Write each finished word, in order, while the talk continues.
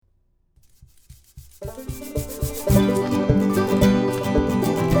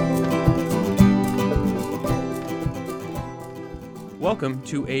Welcome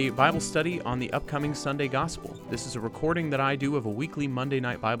to a Bible study on the upcoming Sunday Gospel. This is a recording that I do of a weekly Monday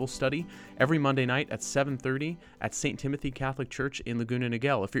night Bible study every Monday night at 7:30 at St. Timothy Catholic Church in Laguna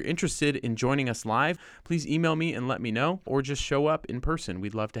Niguel. If you're interested in joining us live, please email me and let me know, or just show up in person.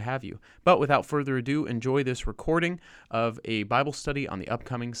 We'd love to have you. But without further ado, enjoy this recording of a Bible study on the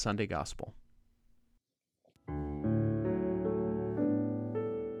upcoming Sunday Gospel.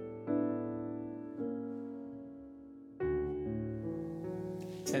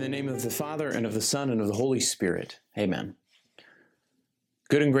 In the name of the Father, and of the Son, and of the Holy Spirit. Amen.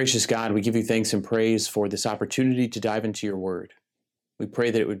 Good and gracious God, we give you thanks and praise for this opportunity to dive into your word. We pray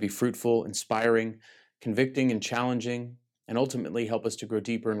that it would be fruitful, inspiring, convicting, and challenging, and ultimately help us to grow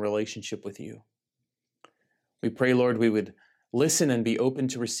deeper in relationship with you. We pray, Lord, we would listen and be open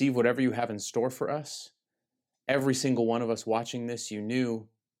to receive whatever you have in store for us. Every single one of us watching this, you knew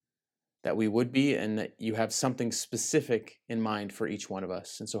that we would be, and that you have something specific in mind for each one of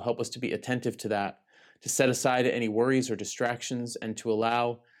us. And so help us to be attentive to that, to set aside any worries or distractions, and to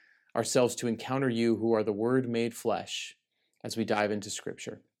allow ourselves to encounter you, who are the Word made flesh, as we dive into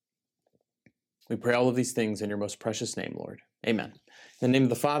Scripture. We pray all of these things in your most precious name, Lord. Amen. In the name of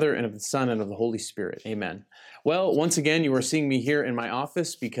the Father, and of the Son, and of the Holy Spirit. Amen. Well, once again, you are seeing me here in my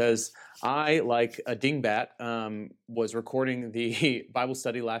office because I, like a dingbat, was recording the Bible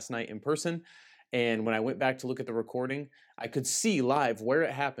study last night in person. And when I went back to look at the recording, I could see live where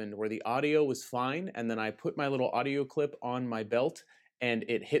it happened, where the audio was fine. And then I put my little audio clip on my belt, and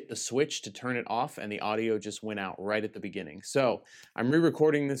it hit the switch to turn it off, and the audio just went out right at the beginning. So I'm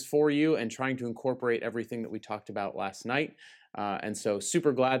re-recording this for you and trying to incorporate everything that we talked about last night. And so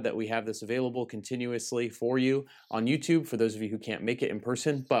super glad that we have this available continuously for you on YouTube, for those of you who can't make it in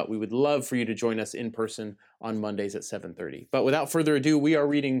person, but we would love for you to join us in person on Mondays at 7:30. But without further ado, we are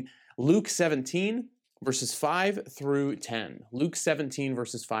reading Luke 17, verses 5 through 10. Luke 17,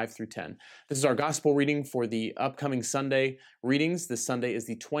 verses 5 through 10. This is our gospel reading for the upcoming Sunday readings. This Sunday is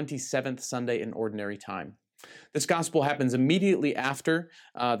the 27th Sunday in Ordinary Time. This gospel happens immediately after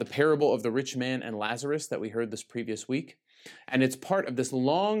the parable of the rich man and Lazarus that we heard this previous week. And it's part of this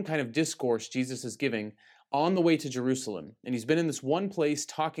long kind of discourse Jesus is giving on the way to Jerusalem. And he's been in this one place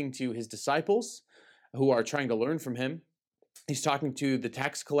talking to his disciples who are trying to learn from him. He's talking to the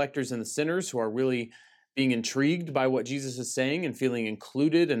tax collectors and the sinners who are really being intrigued by what Jesus is saying and feeling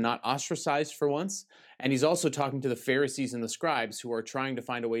included and not ostracized for once. And he's also talking to the Pharisees and the scribes who are trying to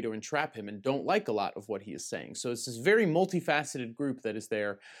find a way to entrap him and don't like a lot of what he is saying. So it's this very multifaceted group that is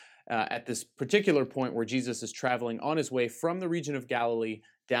there at this particular point where Jesus is traveling on his way from the region of Galilee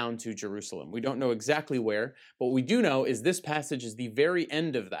down to Jerusalem. We don't know exactly where, but what we do know is this passage is the very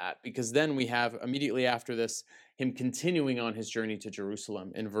end of that, because then we have immediately after this him continuing on his journey to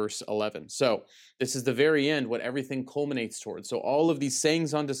Jerusalem in verse 11. So this is the very end, what everything culminates towards. So all of these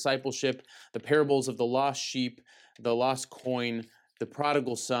sayings on discipleship, the parables of the lost sheep, the lost coin, the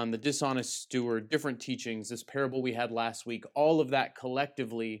prodigal son, the dishonest steward, different teachings, this parable we had last week, all of that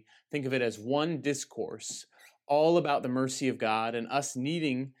collectively, think of it as one discourse, all about the mercy of God and us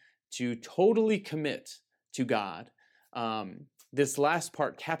needing to totally commit to God. This last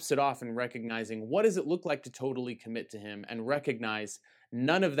part caps it off in recognizing what does it look like to totally commit to him, and recognize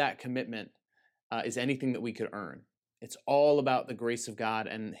none of that commitment is anything that we could earn. It's all about the grace of God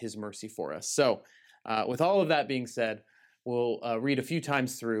and his mercy for us. So with all of that being said, we'll read a few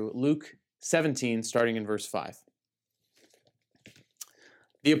times through Luke 17, starting in verse 5.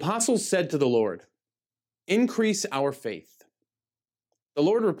 The apostles said to the Lord, "Increase our faith." The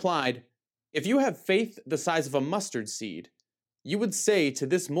Lord replied, "If you have faith the size of a mustard seed, you would say to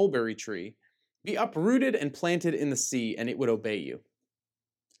this mulberry tree, 'Be uprooted and planted in the sea,' and it would obey you.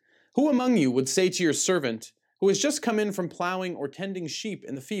 Who among you would say to your servant, who has just come in from plowing or tending sheep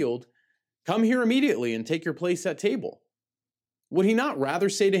in the field, 'Come here immediately and take your place at table'? Would he not rather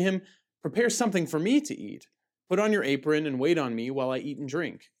say to him, 'Prepare something for me to eat. Put on your apron and wait on me while I eat and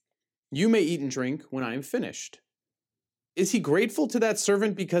drink. You may eat and drink when I am finished'? Is he grateful to that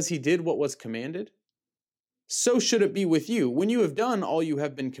servant because he did what was commanded? So should it be with you. When you have done all you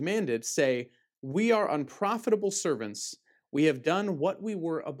have been commanded, say, 'We are unprofitable servants. We have done what we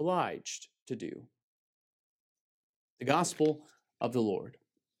were obliged to do.'" The gospel of the Lord.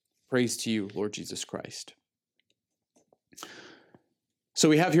 Praise to you, Lord Jesus Christ. So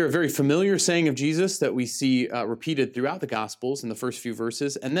we have here a very familiar saying of Jesus that we see repeated throughout the Gospels in the first few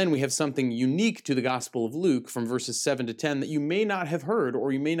verses. And then we have something unique to the Gospel of Luke from verses 7 to 10 that you may not have heard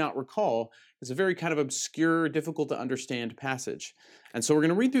or you may not recall It's a very kind of obscure, difficult to understand passage. And so we're going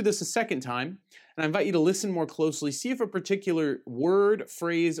to read through this a second time, and I invite you to listen more closely, see if a particular word,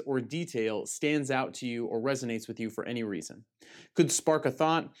 phrase, or detail stands out to you or resonates with you for any reason. Could spark a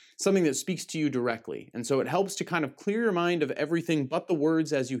thought, something that speaks to you directly. And so it helps to kind of clear your mind of everything but the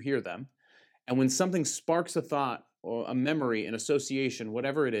words as you hear them. And when something sparks a thought or a memory, an association,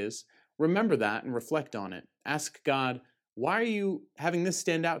 whatever it is, remember that and reflect on it. Ask God, why are you having this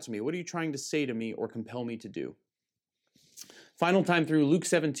stand out to me? What are you trying to say to me or compel me to do? Final time through Luke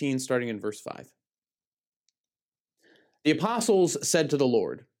 17, starting in verse 5. The apostles said to the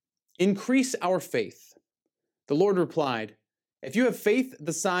Lord, "Increase our faith." The Lord replied, "If you have faith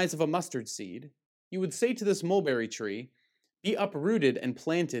the size of a mustard seed, you would say to this mulberry tree, 'Be uprooted and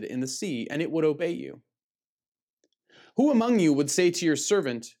planted in the sea,' and it would obey you. Who among you would say to your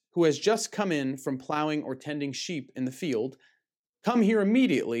servant, who has just come in from plowing or tending sheep in the field, 'Come here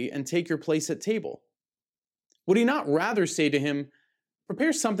immediately and take your place at table'? Would he not rather say to him,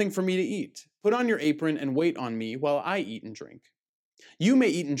 'Prepare something for me to eat. Put on your apron and wait on me while I eat and drink. You may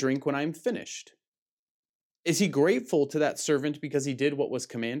eat and drink when I am finished'? Is he grateful to that servant because he did what was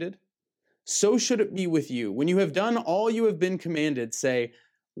commanded? So should it be with you. When you have done all you have been commanded, say,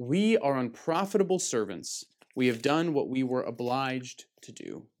 'We are unprofitable servants. We have done what we were obliged to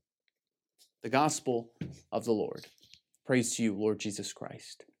do.'" The gospel of the Lord. Praise to you, Lord Jesus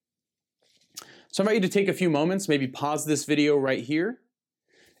Christ. So I invite you to take a few moments, maybe pause this video right here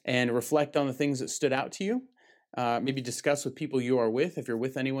and reflect on the things that stood out to you. Maybe discuss with people you are with, if you're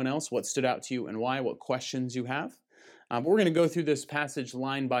with anyone else, what stood out to you and why, what questions you have. But we're going to go through this passage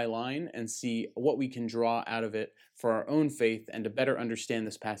line by line and see what we can draw out of it for our own faith and to better understand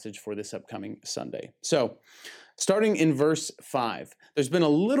this passage for this upcoming Sunday. So, starting in verse 5, there's been a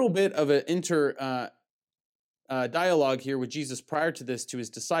little bit of an dialogue here with Jesus prior to this to his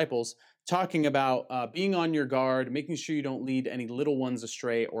disciples, talking about being on your guard, making sure you don't lead any little ones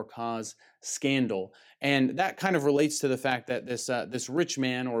astray or cause scandal. And that kind of relates to the fact that this rich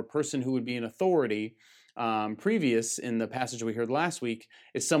man, or person who would be in authority, previous in the passage we heard last week,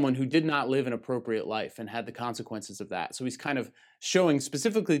 is someone who did not live an appropriate life and had the consequences of that. So he's kind of showing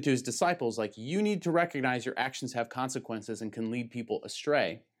specifically to his disciples, like, you need to recognize your actions have consequences and can lead people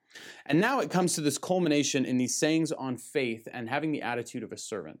astray. And now it comes to this culmination in these sayings on faith and having the attitude of a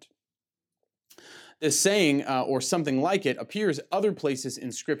servant. This saying, or something like it, appears other places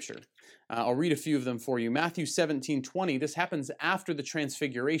in Scripture. I'll read a few of them for you. Matthew 17:20, this happens after the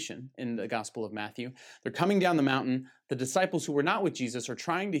transfiguration in the Gospel of Matthew. They're coming down the mountain. The disciples who were not with Jesus are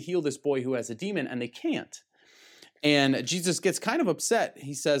trying to heal this boy who has a demon, and they can't. And Jesus gets kind of upset.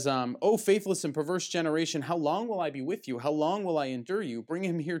 He says, "O faithless and perverse generation, how long will I be with you? How long will I endure you? Bring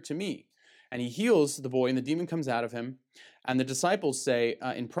him here to me." And he heals the boy, and the demon comes out of him. And the disciples say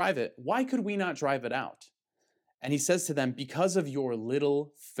in private, "Why could we not drive it out?" And he says to them, "Because of your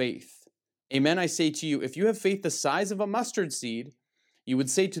little faith. Amen, I say to you, if you have faith the size of a mustard seed, you would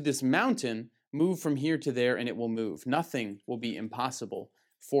say to this mountain, 'Move from here to there,' and it will move. Nothing will be impossible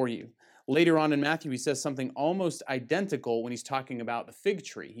for you." Later on in Matthew, he says something almost identical when he's talking about the fig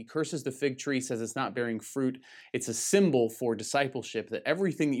tree. He curses the fig tree, says it's not bearing fruit. It's a symbol for discipleship, that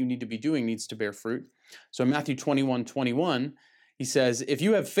everything that you need to be doing needs to bear fruit. So in Matthew 21:21, he says, "If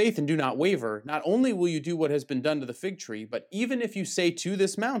you have faith and do not waver, not only will you do what has been done to the fig tree, but even if you say to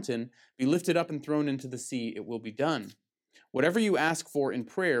this mountain, 'Be lifted up and thrown into the sea,' it will be done. Whatever you ask for in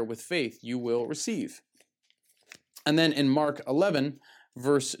prayer with faith, you will receive." And then in Mark 11,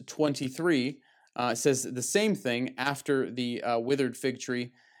 verse 23, it says the same thing after the withered fig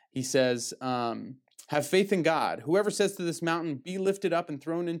tree. He says, "Have faith in God. Whoever says to this mountain, 'Be lifted up and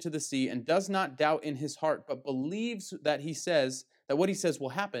thrown into the sea,' and does not doubt in his heart, but believes that what he says will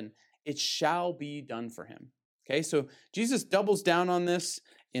happen, it shall be done for him." Okay, so Jesus doubles down on this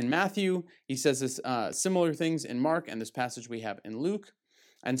in Matthew. He says this similar things in Mark, and this passage we have in Luke.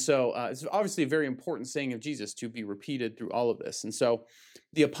 And so it's obviously a very important saying of Jesus to be repeated through all of this. And so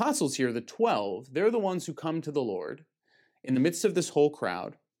the apostles here, the 12, they're the ones who come to the Lord in the midst of this whole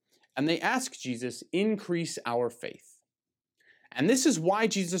crowd, and they ask Jesus, "Increase our faith." And this is why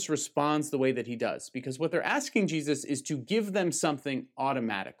Jesus responds the way that he does, because what they're asking Jesus is to give them something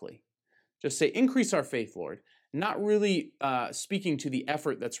automatically. Just say, "Increase our faith, Lord," not really speaking to the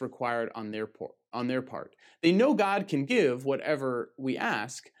effort that's required on their part. They know God can give whatever we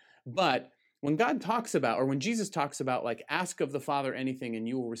ask, but when God talks about, or when Jesus talks about, like, ask of the Father anything and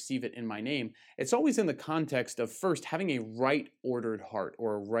you will receive it in my name, it's always in the context of first having a right-ordered heart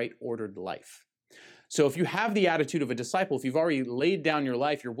or a right-ordered life. So if you have the attitude of a disciple, if you've already laid down your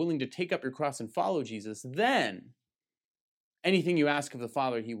life, you're willing to take up your cross and follow Jesus, then anything you ask of the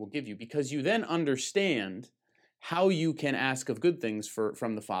Father, he will give you, because you then understand how you can ask of good things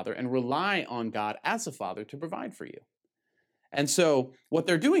from the Father and rely on God as a Father to provide for you. And so what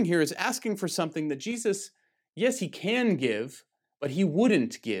they're doing here is asking for something that Jesus, yes, he can give, but he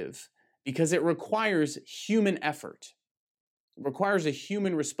wouldn't give because it requires human effort. It requires a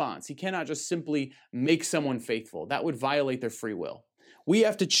human response. He cannot just simply make someone faithful. That would violate their free will. We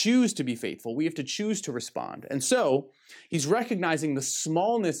have to choose to be faithful. We have to choose to respond. And so he's recognizing the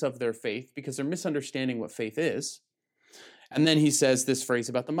smallness of their faith because they're misunderstanding what faith is. And then he says this phrase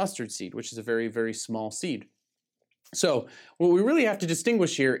about the mustard seed, which is a very, very small seed. So what we really have to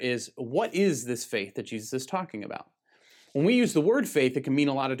distinguish here is, what is this faith that Jesus is talking about? When we use the word faith, it can mean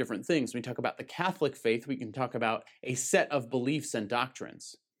a lot of different things. When we talk about the Catholic faith, we can talk about a set of beliefs and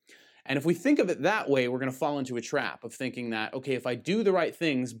doctrines. And if we think of it that way, we're going to fall into a trap of thinking that, okay, if I do the right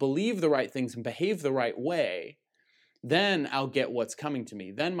things, believe the right things, and behave the right way, then I'll get what's coming to me.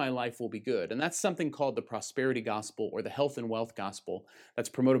 Then my life will be good. And that's something called the prosperity gospel or the health and wealth gospel that's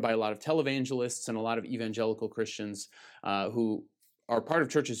promoted by a lot of televangelists and a lot of evangelical Christians who are part of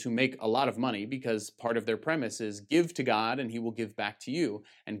churches who make a lot of money, because part of their premise is give to God and he will give back to you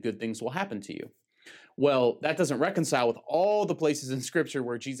and good things will happen to you. Well, that doesn't reconcile with all the places in Scripture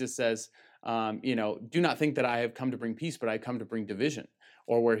where Jesus says, do not think that I have come to bring peace, but I come to bring division.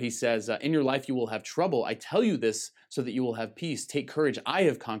 Or where he says, in your life you will have trouble. I tell you this so that you will have peace. Take courage. I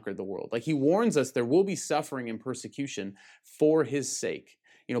have conquered the world. Like, he warns us there will be suffering and persecution for his sake.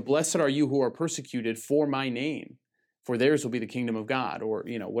 Blessed are you who are persecuted for my name, for theirs will be the kingdom of God, or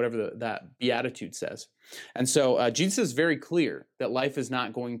whatever that beatitude says. And so Jesus is very clear that life is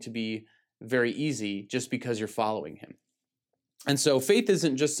not going to be very easy just because you're following him. And so faith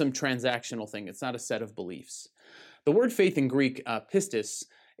isn't just some transactional thing. It's not a set of beliefs. The word faith in Greek, pistis,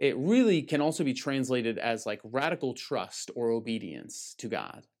 it really can also be translated as like radical trust or obedience to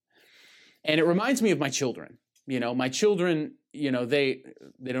God. And it reminds me of my children. My children, they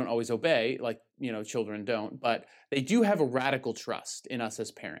don't always obey like, children don't, but they do have a radical trust in us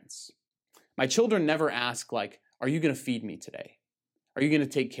as parents. My children never ask like, are you going to feed me today? Are you going to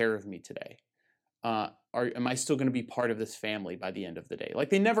take care of me today? Am I still going to be part of this family by the end of the day? Like,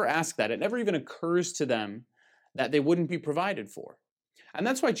 they never ask that. It never even occurs to them that they wouldn't be provided for. And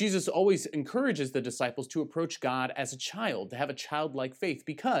that's why Jesus always encourages the disciples to approach God as a child, to have a childlike faith,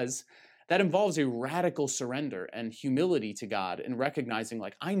 because that involves a radical surrender and humility to God and recognizing,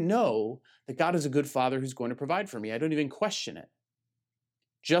 like, I know that God is a good father who's going to provide for me. I don't even question it.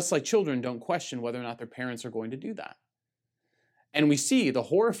 Just like children don't question whether or not their parents are going to do that. And we see the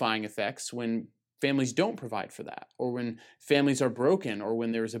horrifying effects when families don't provide for that, or when families are broken, or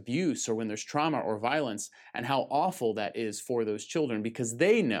when there's abuse, or when there's trauma or violence, and how awful that is for those children, because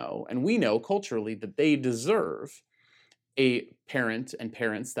they know, and we know culturally, that they deserve a parent and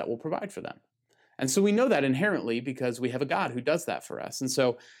parents that will provide for them. And so we know that inherently because we have a God who does that for us. And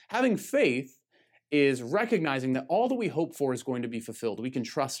so having faith is recognizing that all that we hope for is going to be fulfilled. We can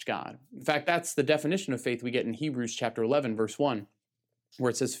trust God. In fact, that's the definition of faith we get in Hebrews chapter 11, verse 1, where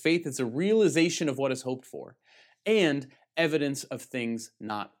it says, faith is a realization of what is hoped for and evidence of things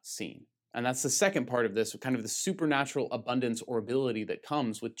not seen. And that's the second part of this, kind of the supernatural abundance or ability that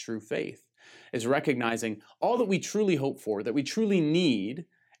comes with true faith, is recognizing all that we truly hope for, that we truly need,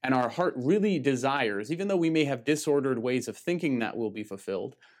 and our heart really desires, even though we may have disordered ways of thinking that will be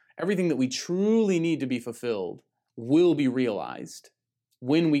fulfilled, everything that we truly need to be fulfilled will be realized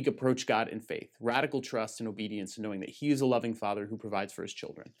when we approach God in faith, radical trust and obedience, knowing that he is a loving father who provides for his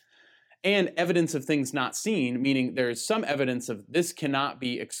children. And evidence of things not seen, meaning there is some evidence of this cannot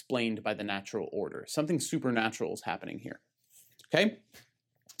be explained by the natural order. Something supernatural is happening here. Okay?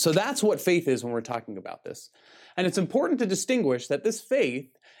 So that's what faith is when we're talking about this. And it's important to distinguish that this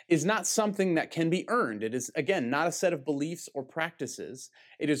faith is not something that can be earned. It is, again, not a set of beliefs or practices.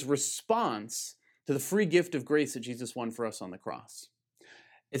 It is response to the free gift of grace that Jesus won for us on the cross.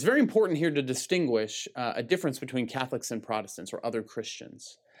 It's very important here to distinguish a difference between Catholics and Protestants or other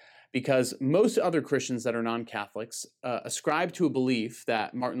Christians, because most other Christians that are non-Catholics ascribe to a belief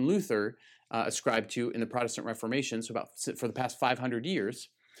that Martin Luther ascribed to in the Protestant Reformation, so for the past 500 years,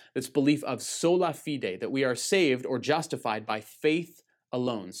 this belief of sola fide, that we are saved or justified by faith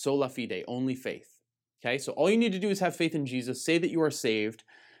alone, sola fide, only faith. Okay, so all you need to do is have faith in Jesus, say that you are saved,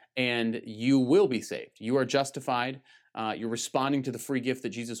 and you will be saved. You are justified. You're responding to the free gift that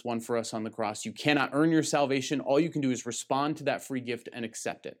Jesus won for us on the cross. You cannot earn your salvation. All you can do is respond to that free gift and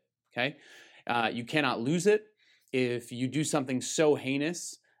accept it. Okay, you cannot lose it. If you do something so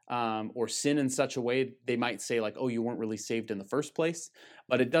heinous or sin in such a way, they might say like, oh, you weren't really saved in the first place.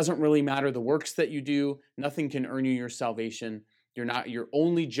 But it doesn't really matter the works that you do. Nothing can earn you your salvation. You're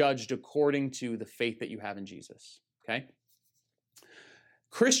only judged according to the faith that you have in Jesus. Okay?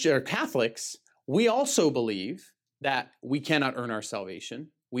 Catholics, we also believe that we cannot earn our salvation.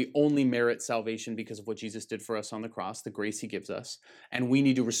 We only merit salvation because of what Jesus did for us on the cross, the grace he gives us, and we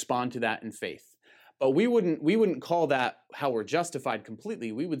need to respond to that in faith. But we wouldn't call that how we're justified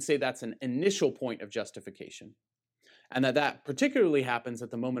completely. We would say that's an initial point of justification. And that particularly happens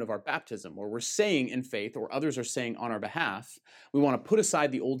at the moment of our baptism, where we're saying in faith, or others are saying on our behalf, we want to put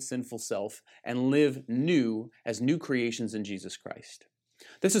aside the old sinful self and live new as new creations in Jesus Christ.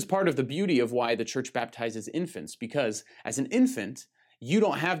 This is part of the beauty of why the church baptizes infants, because as an infant, you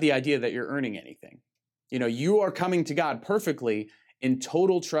don't have the idea that you're earning anything. You are coming to God perfectly in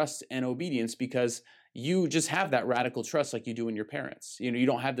total trust and obedience because you just have that radical trust like you do in your parents. You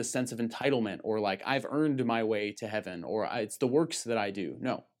don't have this sense of entitlement or like, I've earned my way to heaven, or it's the works that I do.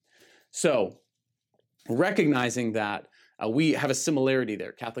 No. So recognizing that we have a similarity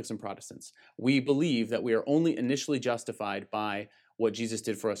there, Catholics and Protestants. We believe that we are only initially justified by what Jesus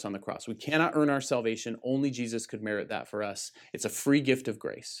did for us on the cross. We cannot earn our salvation. Only Jesus could merit that for us. It's a free gift of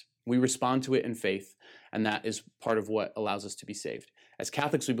grace. We respond to it in faith, and that is part of what allows us to be saved. As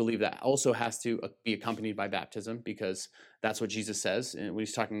Catholics, we believe that also has to be accompanied by baptism, because that's what Jesus says. And when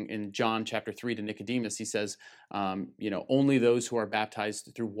he's talking in John chapter 3 to Nicodemus, he says, only those who are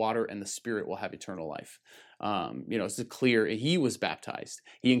baptized through water and the Spirit will have eternal life. It's clear he was baptized.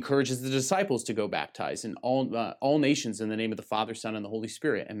 He encourages the disciples to go baptize in all nations in the name of the Father, Son, and the Holy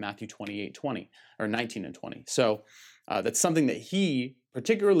Spirit in Matthew 28:20 or 19 and 20. So that's something that he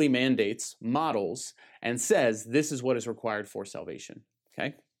particularly mandates, models, and says this is what is required for salvation.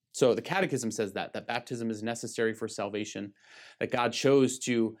 Okay? So the Catechism says that baptism is necessary for salvation, that God chose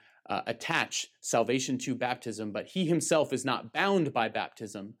to attach salvation to baptism, but he himself is not bound by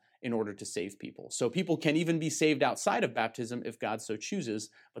baptism in order to save people. So people can even be saved outside of baptism if God so chooses,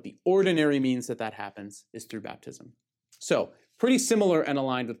 but the ordinary means that happens is through baptism. So pretty similar and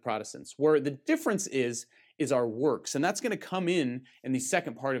aligned with Protestants. Where the difference is our works. And that's going to come in the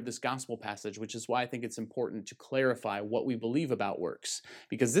second part of this gospel passage, which is why I think it's important to clarify what we believe about works.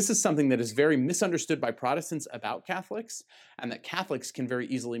 Because this is something that is very misunderstood by Protestants about Catholics, and that Catholics can very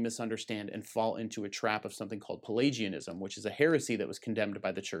easily misunderstand and fall into a trap of something called Pelagianism, which is a heresy that was condemned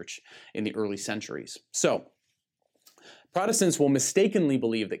by the church in the early centuries. So, Protestants will mistakenly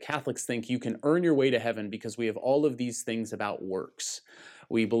believe that Catholics think you can earn your way to heaven because we have all of these things about works.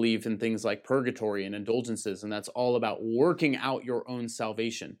 We believe in things like purgatory and indulgences, and that's all about working out your own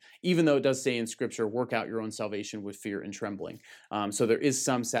salvation, even though it does say in Scripture, work out your own salvation with fear and trembling. So there is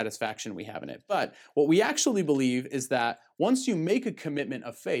some satisfaction we have in it. But what we actually believe is that once you make a commitment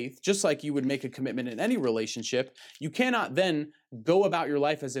of faith, just like you would make a commitment in any relationship, you cannot then go about your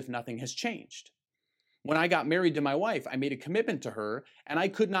life as if nothing has changed. When I got married to my wife, I made a commitment to her, and I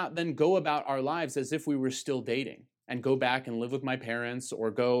could not then go about our lives as if we were still dating and go back and live with my parents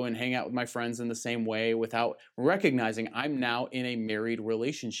or go and hang out with my friends in the same way without recognizing I'm now in a married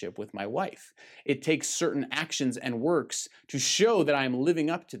relationship with my wife. It takes certain actions and works to show that I'm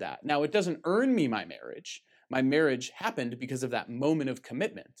living up to that. Now, it doesn't earn me my marriage. My marriage happened because of that moment of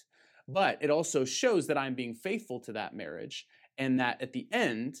commitment, but it also shows that I'm being faithful to that marriage, and that at the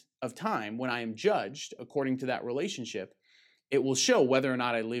end of time, when I am judged according to that relationship, it will show whether or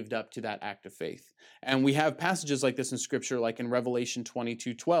not I lived up to that act of faith. And we have passages like this in Scripture, like in Revelation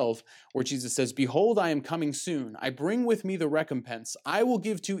 22:12, where Jesus says, "Behold, I am coming soon. I bring with me the recompense. I will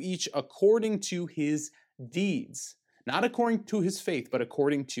give to each according to his deeds." Not according to his faith, but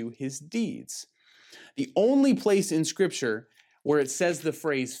according to his deeds. The only place in Scripture where it says the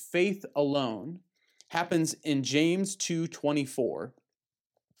phrase faith alone happens in James 2:24,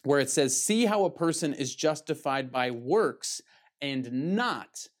 where it says, "See how a person is justified by works and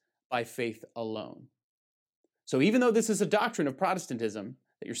not by faith alone." So even though this is a doctrine of Protestantism,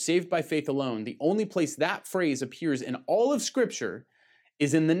 that you're saved by faith alone, the only place that phrase appears in all of Scripture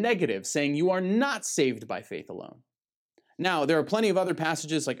is in the negative, saying you are not saved by faith alone. Now, there are plenty of other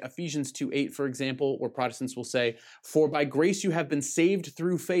passages like Ephesians 2:8, for example, where Protestants will say, "For by grace you have been saved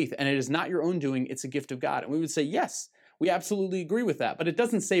through faith, and it is not your own doing, it's a gift of God." And we would say, yes, we absolutely agree with that, but it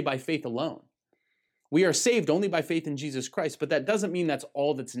doesn't say by faith alone. We are saved only by faith in Jesus Christ, but that doesn't mean that's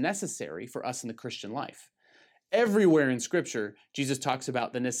all that's necessary for us in the Christian life. Everywhere in Scripture, Jesus talks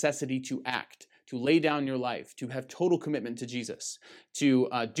about the necessity to act, to lay down your life, to have total commitment to Jesus, to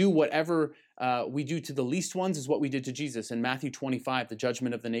do whatever we do to the least ones is what we did to Jesus in Matthew 25, the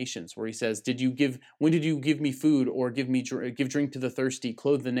judgment of the nations, where he says, when did you give me food or give drink to the thirsty,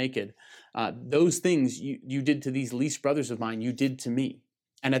 clothe the naked? Those things you did to these least brothers of mine, you did to me.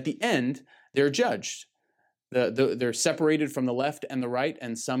 And at the end, they're judged. They're separated from the left and the right,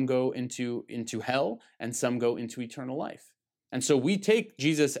 and some go into hell, and some go into eternal life. And so we take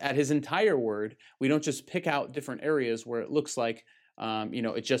Jesus at his entire word. We don't just pick out different areas where it looks like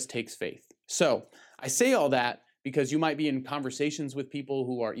it just takes faith. So I say all that because you might be in conversations with people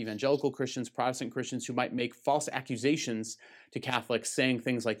who are evangelical Christians, Protestant Christians, who might make false accusations to Catholics, saying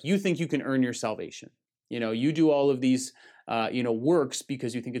things like, you think you can earn your salvation. You do all of these works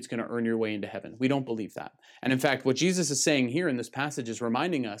because you think it's going to earn your way into heaven. We don't believe that. And in fact, what Jesus is saying here in this passage is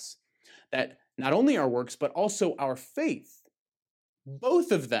reminding us that not only our works, but also our faith,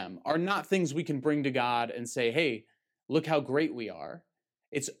 both of them are not things we can bring to God and say, hey, look how great we are.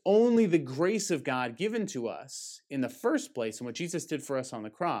 It's only the grace of God given to us in the first place, and what Jesus did for us on the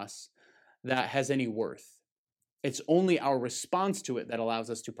cross, that has any worth. It's only our response to it that allows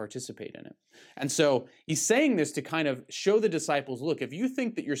us to participate in it. And so he's saying this to kind of show the disciples, look, if you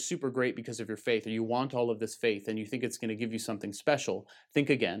think that you're super great because of your faith, or you want all of this faith and you think it's going to give you something special, think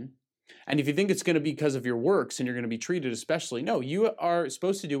again. And if you think it's going to be because of your works and you're going to be treated especially, no, you are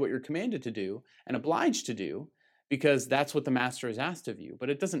supposed to do what you're commanded to do and obliged to do, because that's what the master has asked of you. But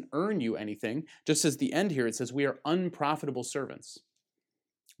it doesn't earn you anything. Just as the end here, it says we are unprofitable servants.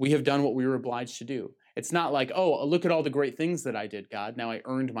 We have done what we were obliged to do. It's not like, oh, look at all the great things that I did, God. Now I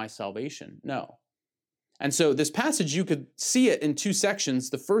earned my salvation. No. And so this passage, you could see it in two sections,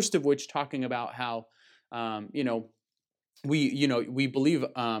 the first of which talking about how, we believe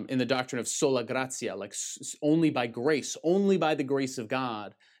in the doctrine of sola gratia, like only by grace, only by the grace of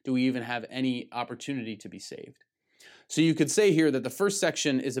God do we even have any opportunity to be saved. So you could say here that the first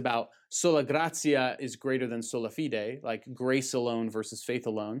section is about sola gratia is greater than sola fide, like grace alone versus faith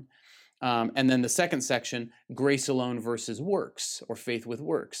alone. And then the second section, grace alone versus works, or faith with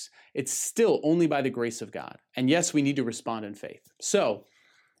works. It's still only by the grace of God. And yes, we need to respond in faith. So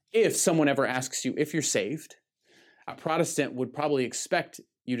if someone ever asks you if you're saved, a Protestant would probably expect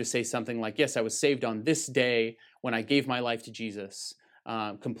you to say something like, yes, I was saved on this day when I gave my life to Jesus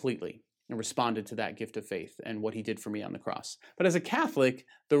completely and responded to that gift of faith and what he did for me on the cross. But as a Catholic,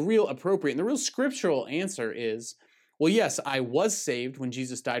 the real appropriate and the real scriptural answer is, well, yes, I was saved when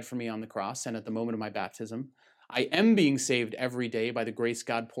Jesus died for me on the cross and at the moment of my baptism. I am being saved every day by the grace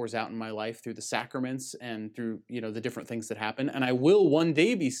God pours out in my life through the sacraments and through, the different things that happen. And I will one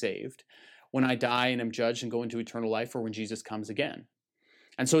day be saved when I die and am judged and go into eternal life, or when Jesus comes again.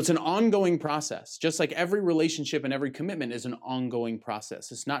 And so it's an ongoing process, just like every relationship and every commitment is an ongoing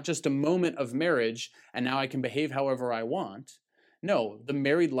process. It's not just a moment of marriage and now I can behave however I want. No, the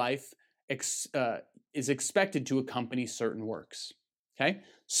married life is expected to accompany certain works. Okay?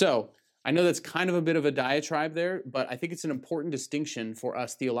 So I know that's kind of a bit of a diatribe there, but I think it's an important distinction for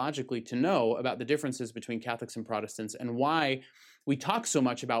us theologically to know about the differences between Catholics and Protestants and why we talk so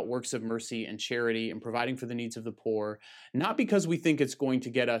much about works of mercy and charity and providing for the needs of the poor, not because we think it's going to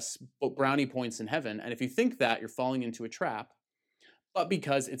get us brownie points in heaven. And if you think that, you're falling into a trap, but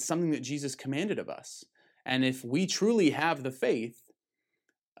because it's something that Jesus commanded of us. And if we truly have the faith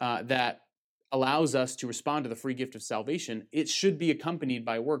that allows us to respond to the free gift of salvation, it should be accompanied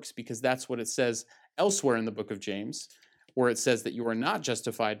by works, because that's what it says elsewhere in the book of James, where it says that you are not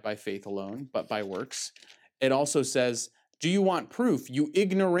justified by faith alone, but by works. It also says, do you want proof, you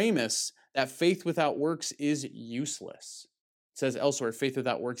ignoramus, that faith without works is useless? It says elsewhere, faith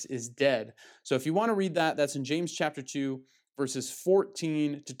without works is dead. So if you want to read that, that's in James chapter 2, verses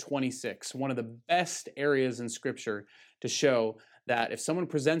 14 to 26, one of the best areas in Scripture to show that if someone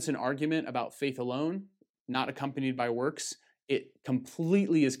presents an argument about faith alone, not accompanied by works, it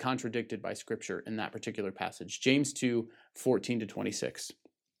completely is contradicted by Scripture in that particular passage. James 2, 14 to 26.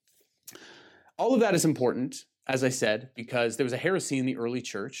 All of that is important, as I said, because there was a heresy in the early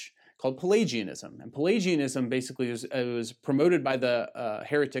church called Pelagianism. And Pelagianism basically was promoted by the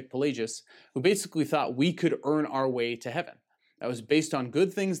heretic Pelagius, who basically thought we could earn our way to heaven. That was based on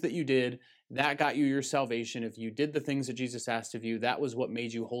good things that you did. That got you your salvation. If you did the things that Jesus asked of you, that was what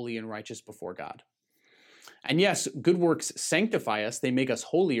made you holy and righteous before God. And yes, good works sanctify us. They make us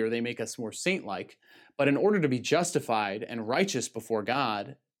holier. They make us more saint-like. But in order to be justified and righteous before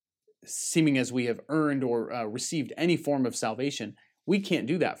God, seeming as we have earned or received any form of salvation, we can't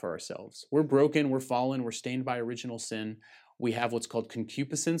do that for ourselves. We're broken, we're fallen, we're stained by original sin. We have what's called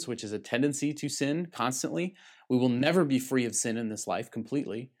concupiscence, which is a tendency to sin constantly. We will never be free of sin in this life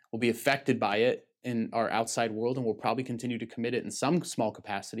completely. We'll be affected by it in our outside world, and we'll probably continue to commit it in some small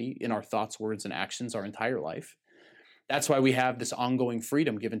capacity in our thoughts, words, and actions our entire life. That's why we have this ongoing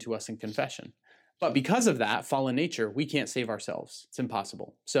freedom given to us in confession. But because of that fallen nature, we can't save ourselves. It's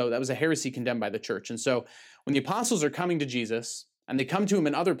impossible. So that was a heresy condemned by the church. And so when the apostles are coming to Jesus, and they come to him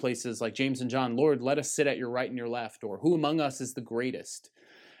in other places like James and John, Lord, let us sit at your right and your left, or who among us is the greatest?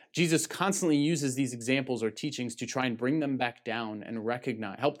 Jesus constantly uses these examples or teachings to try and bring them back down and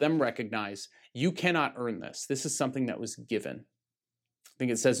help them recognize you cannot earn this. This is something that was given. I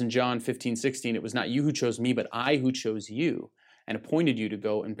think it says in John 15:16, it was not you who chose me, but I who chose you and appointed you to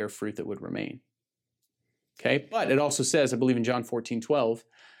go and bear fruit that would remain. Okay, but it also says, I believe in John 14:12,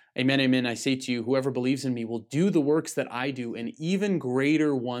 amen, amen, I say to you, whoever believes in me will do the works that I do and even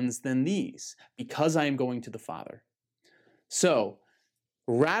greater ones than these, because I am going to the Father. So,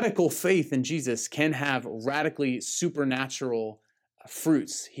 radical faith in Jesus can have radically supernatural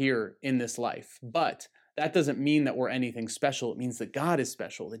fruits here in this life. But that doesn't mean that we're anything special. It means that God is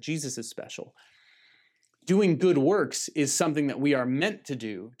special, that Jesus is special. Doing good works is something that we are meant to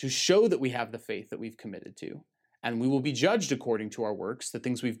do to show that we have the faith that we've committed to. And we will be judged according to our works, the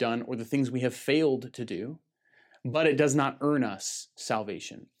things we've done or the things we have failed to do. But it does not earn us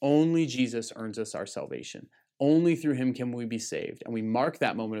salvation. Only Jesus earns us our salvation. Only through him can we be saved. And we mark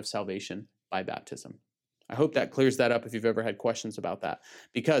that moment of salvation by baptism. I hope that clears that up if you've ever had questions about that.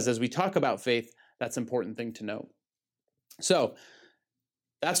 Because as we talk about faith, that's an important thing to know. So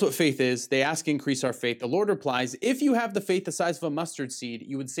that's what faith is. They ask, increase our faith. The Lord replies, if you have the faith the size of a mustard seed,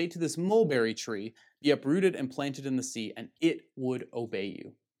 you would say to this mulberry tree, be uprooted and planted in the sea, and it would obey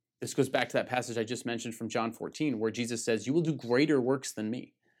you. This goes back to that passage I just mentioned from John 14, where Jesus says, you will do greater works than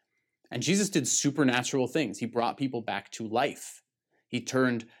me. And Jesus did supernatural things. He brought people back to life. He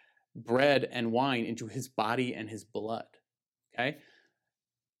turned bread and wine into his body and his blood. Okay?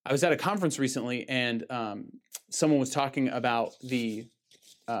 I was at a conference recently, and someone was talking about the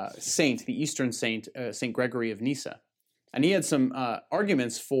saint, the Eastern saint, St. Gregory of Nyssa. And he had some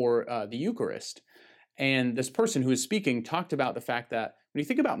arguments for the Eucharist. And this person who was speaking talked about the fact that when you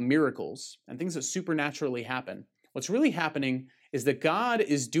think about miracles and things that supernaturally happen, what's really happening is that God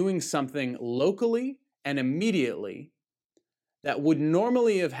is doing something locally and immediately that would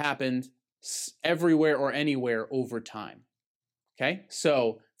normally have happened everywhere or anywhere over time. Okay?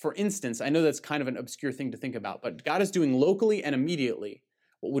 So, for instance, I know that's kind of an obscure thing to think about, but God is doing locally and immediately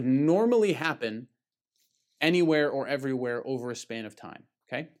what would normally happen anywhere or everywhere over a span of time.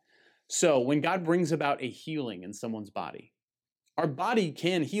 Okay? So, when God brings about a healing in someone's body, our body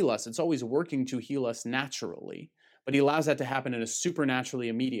can heal us. It's always working to heal us naturally. But he allows that to happen in a supernaturally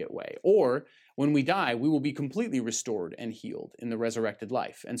immediate way. Or when we die, we will be completely restored and healed in the resurrected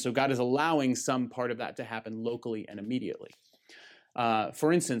life. And so God is allowing some part of that to happen locally and immediately.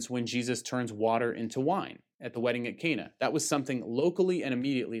 For instance, when Jesus turns water into wine at the wedding at Cana, that was something locally and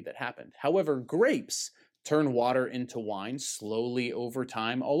immediately that happened. However, grapes turn water into wine slowly over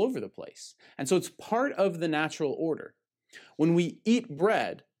time all over the place. And so it's part of the natural order. When we eat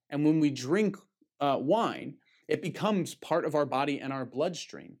bread and when we drink wine, it becomes part of our body and our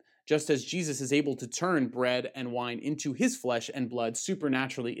bloodstream, just as Jesus is able to turn bread and wine into his flesh and blood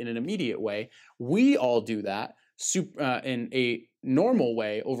supernaturally in an immediate way. We all do that in a normal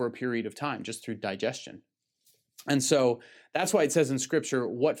way over a period of time, just through digestion. And so that's why it says in Scripture,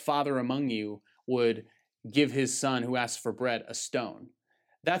 what father among you would give his son who asks for bread a stone?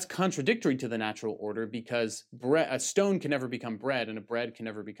 That's contradictory to the natural order because a stone can never become bread and a bread can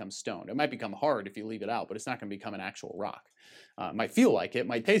never become stone. It might become hard if you leave it out, but it's not going to become an actual rock. It might feel like it,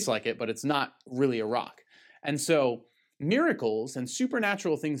 might taste like it, but it's not really a rock. And so miracles and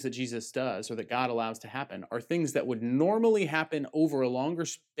supernatural things that Jesus does or that God allows to happen are things that would normally happen over a longer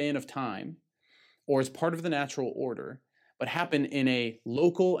span of time or as part of the natural order, but happen in a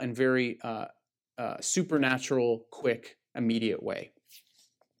local and very supernatural, quick, immediate way.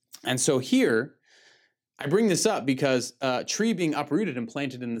 And so here, I bring this up because a tree being uprooted and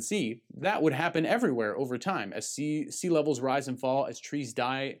planted in the sea, that would happen everywhere over time. As sea levels rise and fall, as trees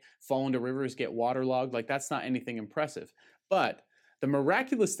die, fall into rivers, get waterlogged, like that's not anything impressive. But the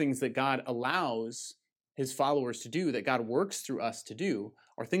miraculous things that God allows his followers to do, that God works through us to do,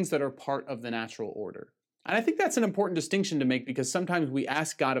 are things that are part of the natural order. And I think that's an important distinction to make because sometimes we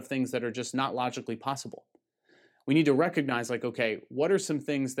ask God of things that are just not logically possible. We need to recognize, like, okay, what are some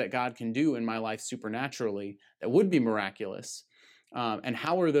things that God can do in my life supernaturally that would be miraculous? And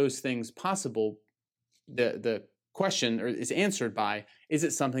how are those things possible? The question is answered by, is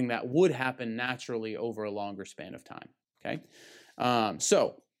it something that would happen naturally over a longer span of time? Okay,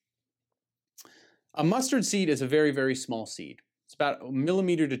 so a mustard seed is a very, very small seed. It's about a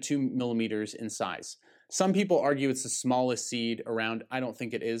millimeter to 2 millimeters in size. Some people argue it's the smallest seed around. I don't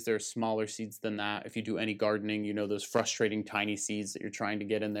think it is. There are smaller seeds than that. If you do any gardening, you know those frustrating tiny seeds that you're trying to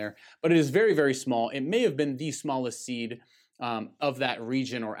get in there. But it is very, very small. It may have been the smallest seed of that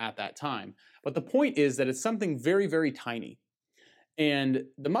region or at that time. But the point is that it's something very, very tiny. And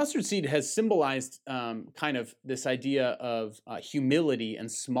the mustard seed has symbolized kind of this idea of humility and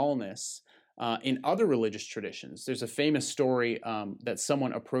smallness in other religious traditions. There's a famous story that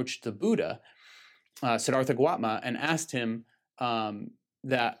someone approached the Buddha, Siddhartha Gautama, and asked him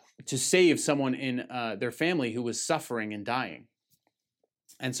that to save someone in their family who was suffering and dying.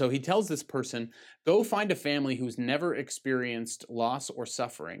 And so he tells this person, go find a family who's never experienced loss or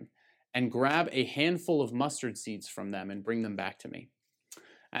suffering and grab a handful of mustard seeds from them and bring them back to me.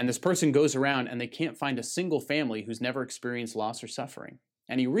 And this person goes around and they can't find a single family who's never experienced loss or suffering.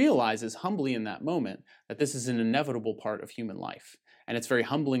 And he realizes humbly in that moment that this is an inevitable part of human life. And it's very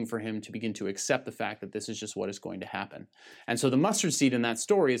humbling for him to begin to accept the fact that this is just what is going to happen. And so the mustard seed in that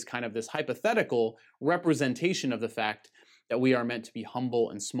story is kind of this hypothetical representation of the fact that we are meant to be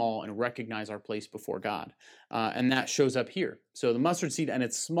humble and small and recognize our place before God. And that shows up here. So the mustard seed and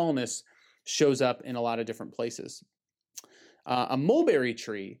its smallness shows up in a lot of different places. A mulberry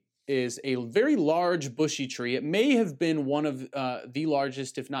tree is a very large bushy tree. It may have been one of the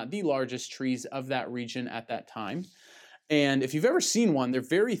largest, if not the largest trees of that region at that time. And if you've ever seen one, they're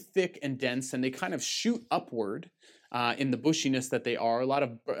very thick and dense, and they kind of shoot upward in the bushiness that they are.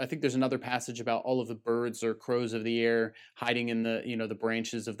 I think there's another passage about all of the birds or crows of the air hiding in the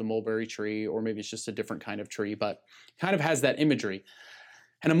branches of the mulberry tree, or maybe it's just a different kind of tree, but kind of has that imagery.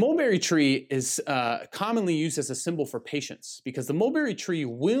 And a mulberry tree is commonly used as a symbol for patience, because the mulberry tree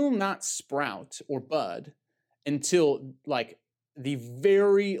will not sprout or bud until after the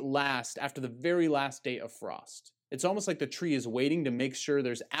very last day of frost. It's almost like the tree is waiting to make sure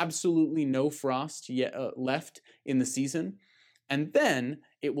there's absolutely no frost yet left in the season, and then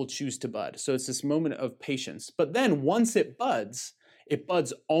it will choose to bud. So it's this moment of patience. But then once it buds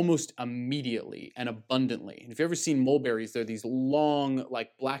almost immediately and abundantly. And if you've ever seen mulberries, they're these long,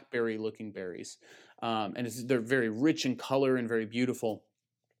 like blackberry-looking berries, and they're very rich in color and very beautiful.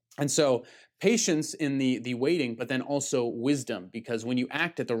 And so patience in the waiting, but then also wisdom, because when you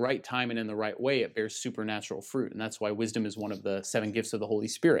act at the right time and in the right way, it bears supernatural fruit. And that's why wisdom is one of the 7 gifts of the Holy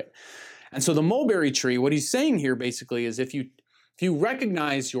Spirit. And so the mulberry tree, what he's saying here basically is if you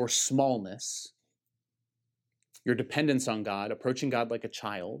recognize your smallness, your dependence on God, approaching God like a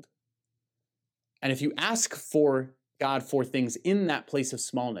child, and if you ask for God for things in that place of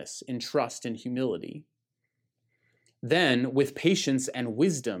smallness, in trust and humility, then with patience and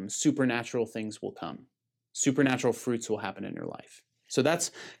wisdom, supernatural things will come. Supernatural fruits will happen in your life. So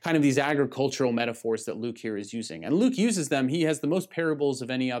that's kind of these agricultural metaphors that Luke here is using. And Luke uses them. He has the most parables of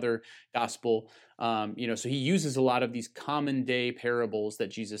any other gospel. So he uses a lot of these common day parables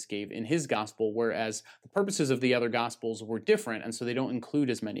that Jesus gave in his gospel, whereas the purposes of the other gospels were different, and so they don't include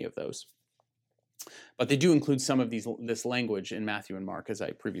as many of those. But they do include some of this language in Matthew and Mark, as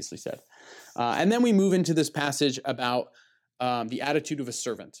I previously said. And then we move into this passage about the attitude of a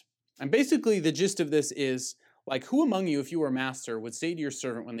servant. And basically the gist of this is, who among you, if you were a master, would say to your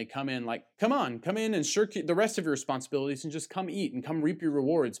servant when they come in, come in and shirk the rest of your responsibilities and just come eat and come reap your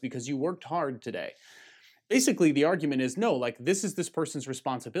rewards because you worked hard today. Basically, the argument is, no, this is this person's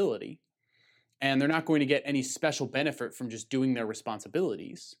responsibility, and they're not going to get any special benefit from just doing their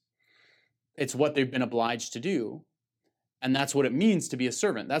responsibilities. It's what they've been obliged to do, and that's what it means to be a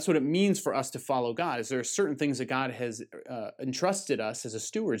servant. That's what it means for us to follow God, is there are certain things that God has entrusted us as a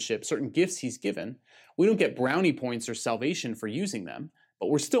stewardship, certain gifts he's given. We don't get brownie points or salvation for using them, but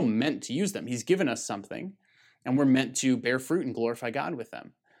we're still meant to use them. He's given us something, and we're meant to bear fruit and glorify God with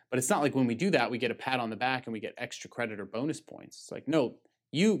them. But it's not like when we do that, we get a pat on the back and we get extra credit or bonus points. It's no,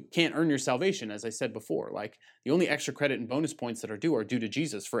 you can't earn your salvation, as I said before. The only extra credit and bonus points that are due to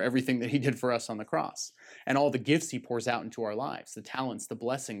Jesus for everything that he did for us on the cross and all the gifts he pours out into our lives, the talents, the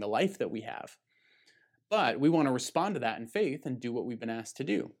blessing, the life that we have. But we want to respond to that in faith and do what we've been asked to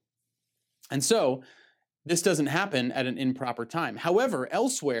do. And so this doesn't happen at an improper time. However,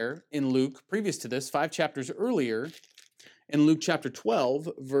 elsewhere in Luke, previous to this, 5 chapters earlier, in Luke chapter 12,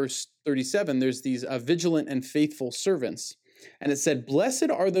 verse 37, there's these vigilant and faithful servants. And it said,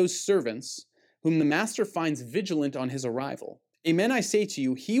 "Blessed are those servants whom the master finds vigilant on his arrival. Amen, I say to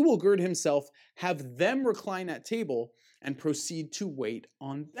you, he will gird himself, have them recline at table, and proceed to wait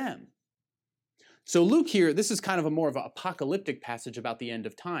on them." So Luke here, this is kind of a more of an apocalyptic passage about the end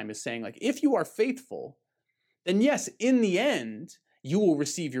of time, is saying, if you are faithful, then yes, in the end, you will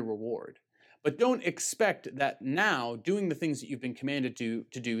receive your reward. But don't expect that now, doing the things that you've been commanded to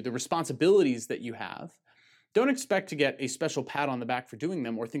do, the responsibilities that you have, don't expect to get a special pat on the back for doing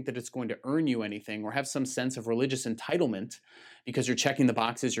them or think that it's going to earn you anything or have some sense of religious entitlement because you're checking the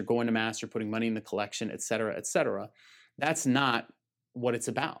boxes, you're going to mass, you're putting money in the collection, et cetera, et cetera. That's not what it's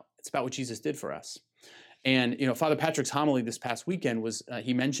about. It's about what Jesus did for us. And, Father Patrick's homily this past weekend was,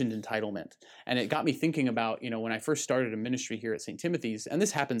 he mentioned entitlement. And it got me thinking about, when I first started a ministry here at St. Timothy's, and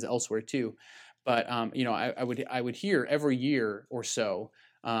this happens elsewhere too, but, I would hear every year or so,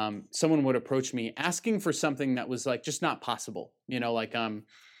 someone would approach me asking for something that was like just not possible,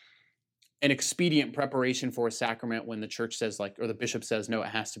 an expedient preparation for a sacrament when the church says or the bishop says, no, it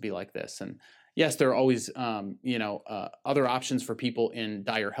has to be like this. And yes, there are always, other options for people in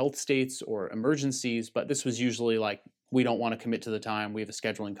dire health states or emergencies, but this was usually like, we don't want to commit to the time, we have a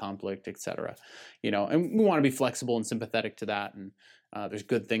scheduling conflict, et cetera, and we want to be flexible and sympathetic to that. And there's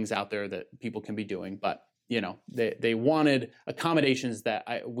good things out there that people can be doing, but they wanted accommodations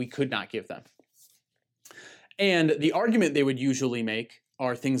that we could not give them. And the argument they would usually make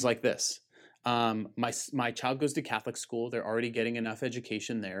are things like this. My child goes to Catholic school. They're already getting enough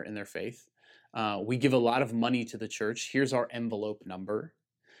education there in their faith. We give a lot of money to the church. Here's our envelope number.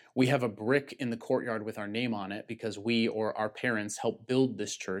 We have a brick in the courtyard with our name on it because we or our parents helped build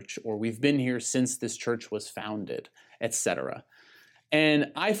this church, or we've been here since this church was founded, etc.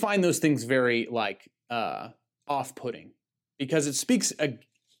 And I find those things very off-putting because it speaks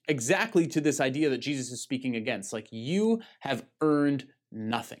exactly to this idea that Jesus is speaking against. Like, you have earned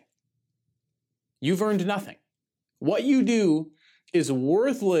nothing. You've earned nothing. What you do is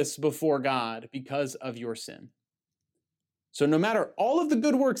worthless before God because of your sin. So no matter all of the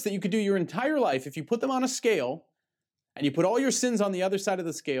good works that you could do your entire life, if you put them on a scale and you put all your sins on the other side of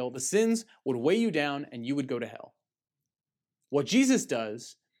the scale, the sins would weigh you down and you would go to hell. What Jesus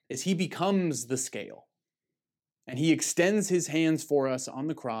does is he becomes the scale. And he extends his hands for us on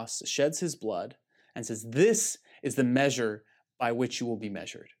the cross, sheds his blood, and says, this is the measure by which you will be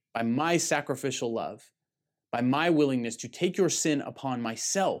measured, by my sacrificial love, by my willingness to take your sin upon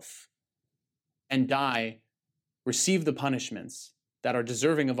myself and die, receive the punishments that are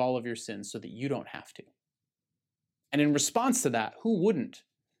deserving of all of your sins so that you don't have to. And in response to that, who wouldn't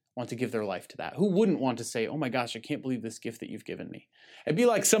want to give their life to that? Who wouldn't want to say, oh my gosh, I can't believe this gift that you've given me? It'd be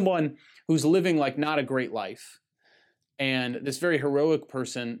like someone who's living not a great life, and this very heroic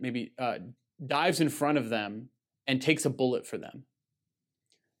person maybe dives in front of them and takes a bullet for them.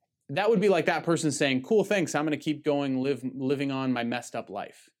 That would be like that person saying, cool, thanks, I'm going to keep going, living on my messed up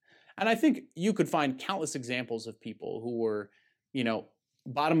life. And I think you could find countless examples of people who were,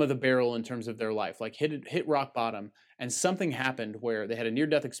 bottom of the barrel in terms of their life, like hit rock bottom, and something happened where they had a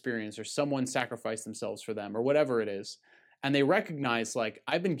near-death experience or someone sacrificed themselves for them or whatever it is. And they recognize,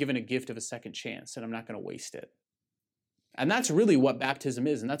 I've been given a gift of a second chance and I'm not going to waste it. And that's really what baptism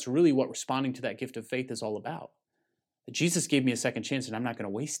is. And that's really what responding to that gift of faith is all about. That Jesus gave me a second chance and I'm not going to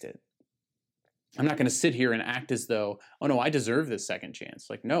waste it. I'm not going to sit here and act as though, oh no, I deserve this second chance.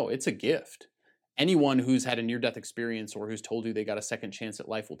 No, it's a gift. Anyone who's had a near-death experience or who's told you they got a second chance at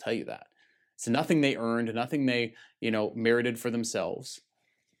life will tell you that. It's nothing they earned, nothing they, merited for themselves.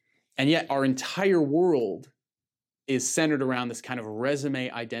 And yet our entire world is centered around this kind of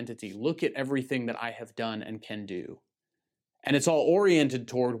resume identity. Look at everything that I have done and can do. And it's all oriented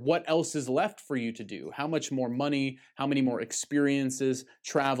toward what else is left for you to do. How much more money, how many more experiences,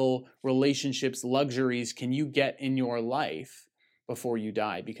 travel, relationships, luxuries can you get in your life before you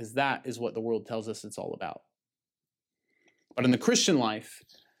die? Because that is what the world tells us it's all about. But in the Christian life,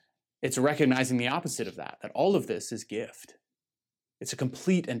 it's recognizing the opposite of that all of this is gift. It's a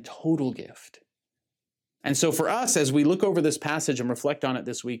complete and total gift. And so for us, as we look over this passage and reflect on it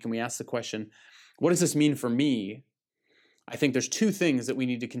this week, and we ask the question, what does this mean for me? I think there's two things that we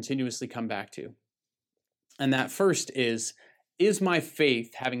need to continuously come back to. And that first is my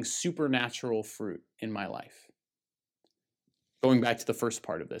faith having supernatural fruit in my life? Going back to the first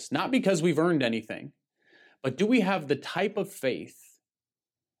part of this, not because we've earned anything, but do we have the type of faith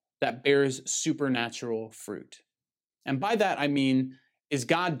that bears supernatural fruit? And by that, I mean, is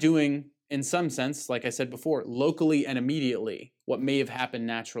God doing, in some sense, like I said before, locally and immediately, what may have happened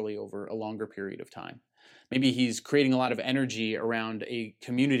naturally over a longer period of time? Maybe he's creating a lot of energy around a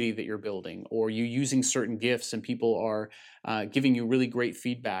community that you're building, or you using certain gifts and people are giving you really great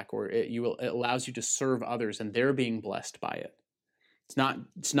feedback, or it allows you to serve others and they're being blessed by it.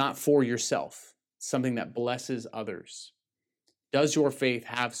 It's not for yourself. It's something that blesses others. Does your faith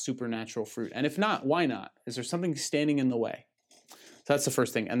have supernatural fruit? And if not, why not? Is there something standing in the way? So that's the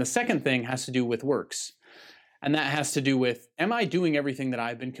first thing. And the second thing has to do with works. And that has to do with, am I doing everything that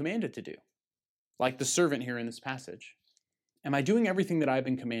I've been commanded to do? like the servant here in this passage? Am I doing everything that I've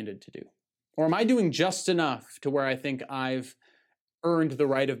been commanded to do? Or am I doing just enough to where I think I've earned the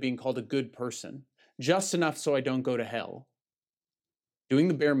right of being called a good person? Just enough so I don't go to hell? Doing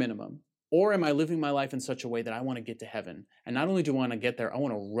the bare minimum? Or am I living my life in such a way that I want to get to heaven? And not only do I want to get there, I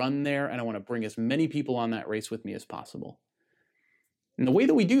want to run there and I want to bring as many people on that race with me as possible. And the way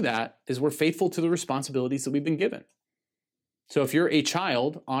that we do that is we're faithful to the responsibilities that we've been given. So if you're a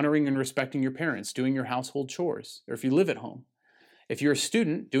child, honoring and respecting your parents, doing your household chores, or if you live at home. If you're a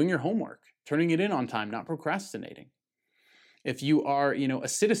student, doing your homework, turning it in on time, not procrastinating. If you are, a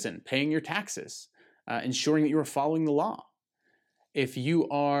citizen, paying your taxes, ensuring that you are following the law. If you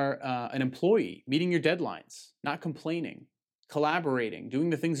are an employee, meeting your deadlines, not complaining, collaborating, doing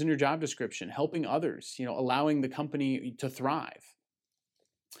the things in your job description, helping others, allowing the company to thrive.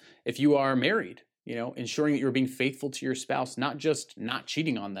 If you are married, ensuring that you're being faithful to your spouse, not just not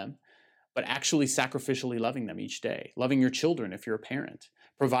cheating on them, but actually sacrificially loving them each day, loving your children if you're a parent,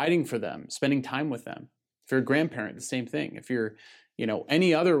 providing for them, spending time with them. If you're a grandparent, the same thing. If you're,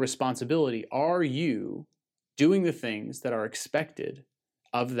 any other responsibility, are you doing the things that are expected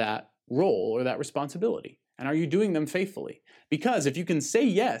of that role or that responsibility? And are you doing them faithfully? Because if you can say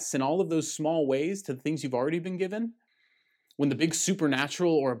yes in all of those small ways to the things you've already been given, when the big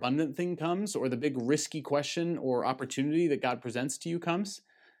supernatural or abundant thing comes, or the big risky question or opportunity that God presents to you comes,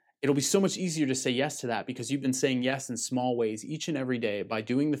 it'll be so much easier to say yes to that because you've been saying yes in small ways each and every day by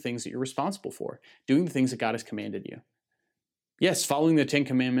doing the things that you're responsible for, doing the things that God has commanded you. Yes, following the 10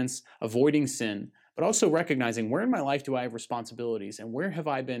 Commandments, avoiding sin, but also recognizing where in my life do I have responsibilities and where have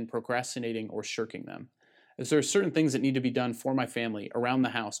I been procrastinating or shirking them? Is there certain things that need to be done for my family around the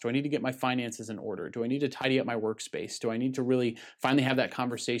house? Do I need to get my finances in order? Do I need to tidy up my workspace? Do I need to really finally have that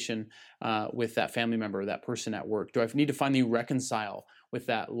conversation with that family member or that person at work? Do I need to finally reconcile with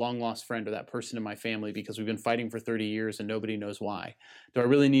that long-lost friend or that person in my family because we've been fighting for 30 years and nobody knows why? Do I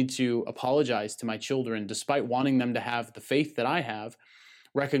really need to apologize to my children despite wanting them to have the faith that I have,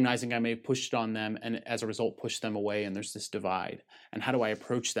 recognizing I may have pushed it on them and as a result pushed them away and there's this divide? And how do I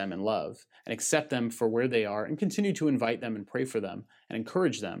approach them in love and accept them for where they are and continue to invite them and pray for them and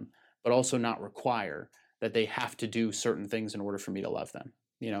encourage them, but also not require that they have to do certain things in order for me to love them?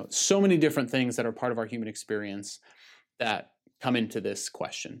 So many different things that are part of our human experience that come into this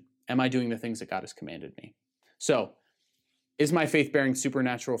question. Am I doing the things that God has commanded me? So, is my faith bearing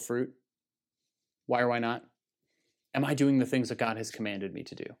supernatural fruit? Why or why not? Am I doing the things that God has commanded me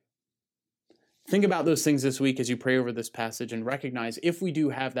to do? Think about those things this week as you pray over this passage and recognize if we do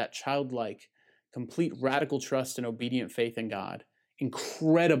have that childlike, complete, radical trust and obedient faith in God,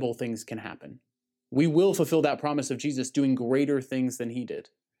 incredible things can happen. We will fulfill that promise of Jesus doing greater things than he did.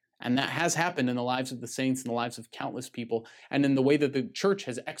 And that has happened in the lives of the saints and the lives of countless people and in the way that the church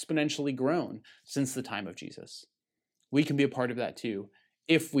has exponentially grown since the time of Jesus. We can be a part of that too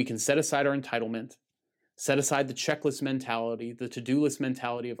if we can set aside our entitlement, set aside the checklist mentality, the to-do list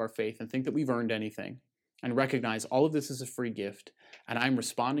mentality of our faith, and think that we've earned anything, and recognize all of this is a free gift, and I'm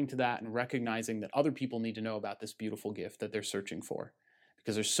responding to that and recognizing that other people need to know about this beautiful gift that they're searching for,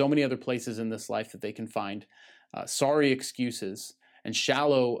 because there's so many other places in this life that they can find sorry excuses and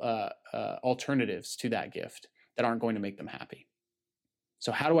shallow alternatives to that gift that aren't going to make them happy.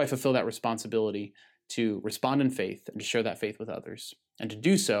 So how do I fulfill that responsibility to respond in faith and to share that faith with others, and to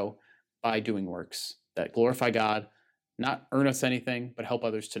do so by doing works that glorify God, not earn us anything, but help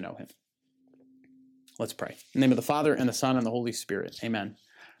others to know him? Let's pray. In the name of the Father, and the Son, and the Holy Spirit. Amen.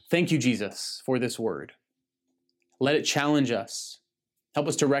 Thank you, Jesus, for this word. Let it challenge us. Help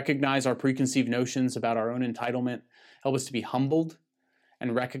us to recognize our preconceived notions about our own entitlement. Help us to be humbled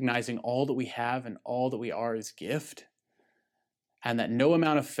and recognizing all that we have and all that we are is gift, and that no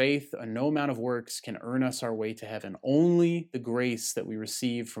amount of faith and no amount of works can earn us our way to heaven. Only the grace that we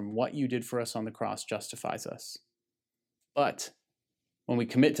receive from what you did for us on the cross justifies us. But when we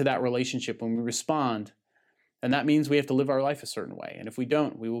commit to that relationship, when we respond, then that means we have to live our life a certain way. And if we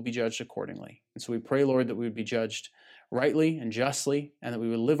don't, we will be judged accordingly. And so we pray, Lord, that we would be judged rightly and justly, and that we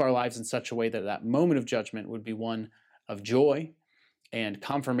would live our lives in such a way that that moment of judgment would be one of joy and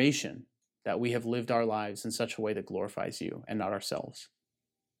confirmation that we have lived our lives in such a way that glorifies you and not ourselves.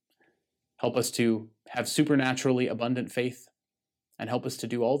 Help us to have supernaturally abundant faith, and help us to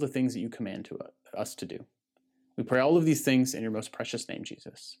do all the things that you command to us to do. We pray all of these things in your most precious name,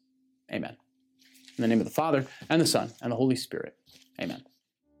 Jesus. Amen. In the name of the Father, and the Son, and the Holy Spirit. Amen.